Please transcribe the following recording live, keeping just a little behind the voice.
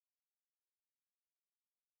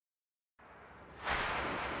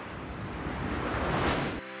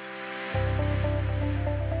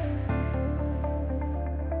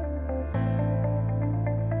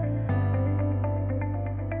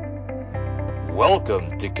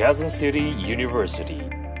Welcome to Quezon City University,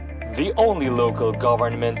 the only local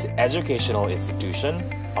government educational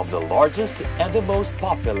institution of the largest and the most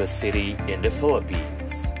populous city in the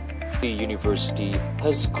Philippines. The university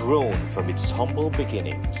has grown from its humble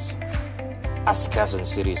beginnings as Quezon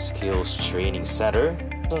City Skills Training Center,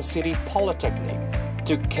 Quezon City Polytechnic,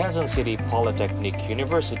 to Quezon City Polytechnic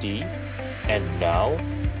University, and now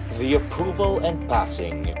the approval and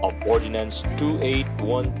passing of Ordinance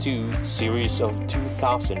 2812 Series of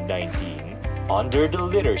 2019 under the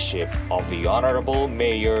leadership of the Honorable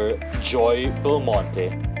Mayor Joy Belmonte,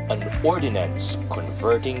 an ordinance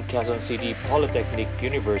converting Quezon City Polytechnic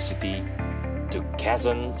University to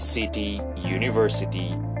Quezon City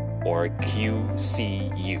University, or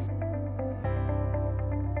QCU.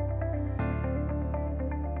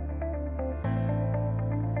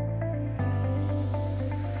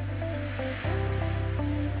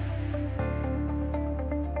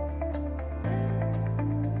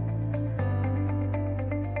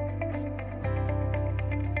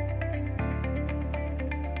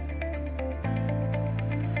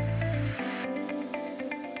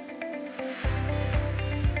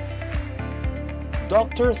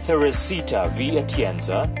 Dr. Theresita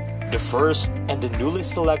Atienza, the first and the newly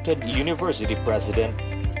selected university president,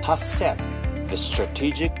 has set the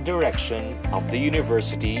strategic direction of the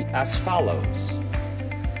university as follows.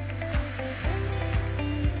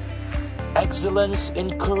 Excellence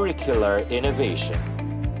in curricular innovation.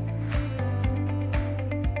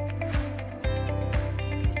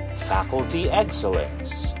 Faculty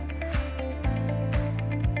excellence.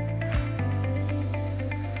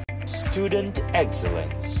 Student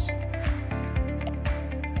excellence.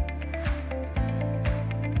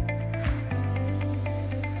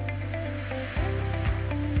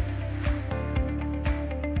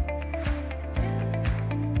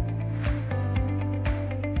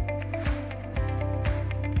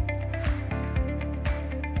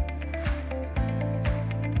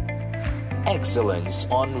 Excellence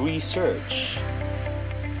on research.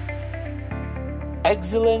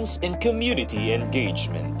 Excellence in community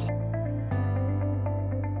engagement.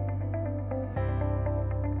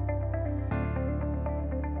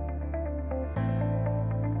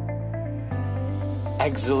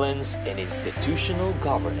 Excellence in institutional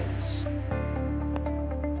governance.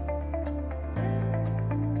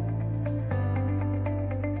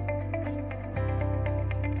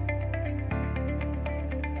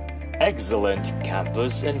 Excellent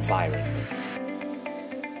campus environment.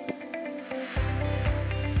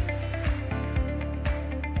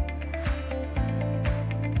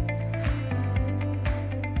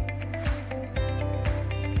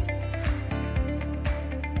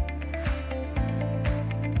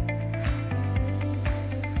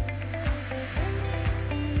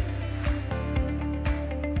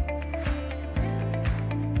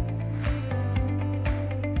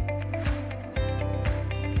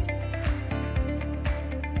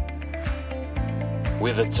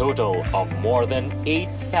 With a total of more than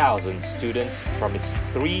 8,000 students from its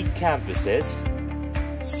 3 campuses,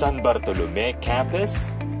 San Bartolome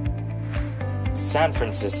Campus, San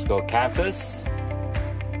Francisco Campus,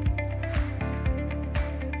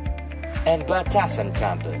 and Batasan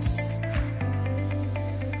Campus.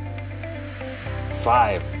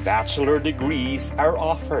 5 bachelor degrees are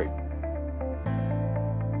offered.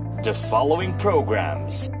 The following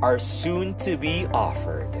programs are soon to be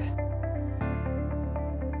offered.